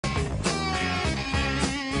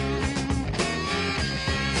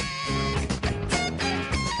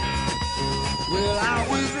I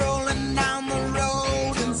was rolling down the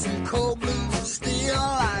road in some cold blue steel.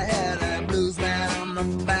 I had a blues man on the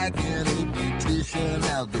back and a beautician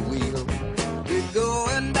out the wheel. We're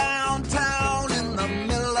going downtown in the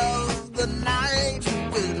middle of the night.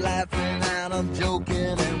 We're laughing and I'm joking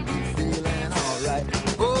and we're feeling alright.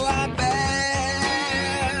 Oh, I bet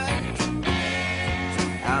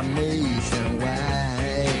I'm nationwide.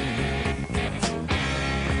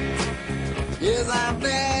 Yes, I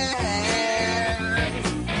bet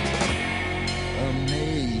I'm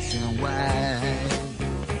nationwide.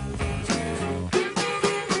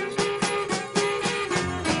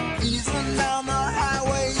 Easing down the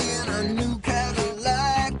highway in a new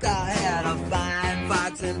Cadillac. I had a fine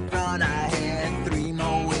fox in front, I had three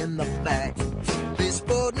more in the back. They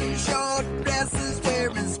sporting short dresses,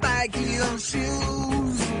 wearing spike heel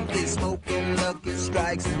shoes. They smoking Lucky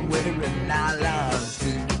Strikes and wearing nylon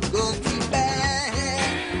suits.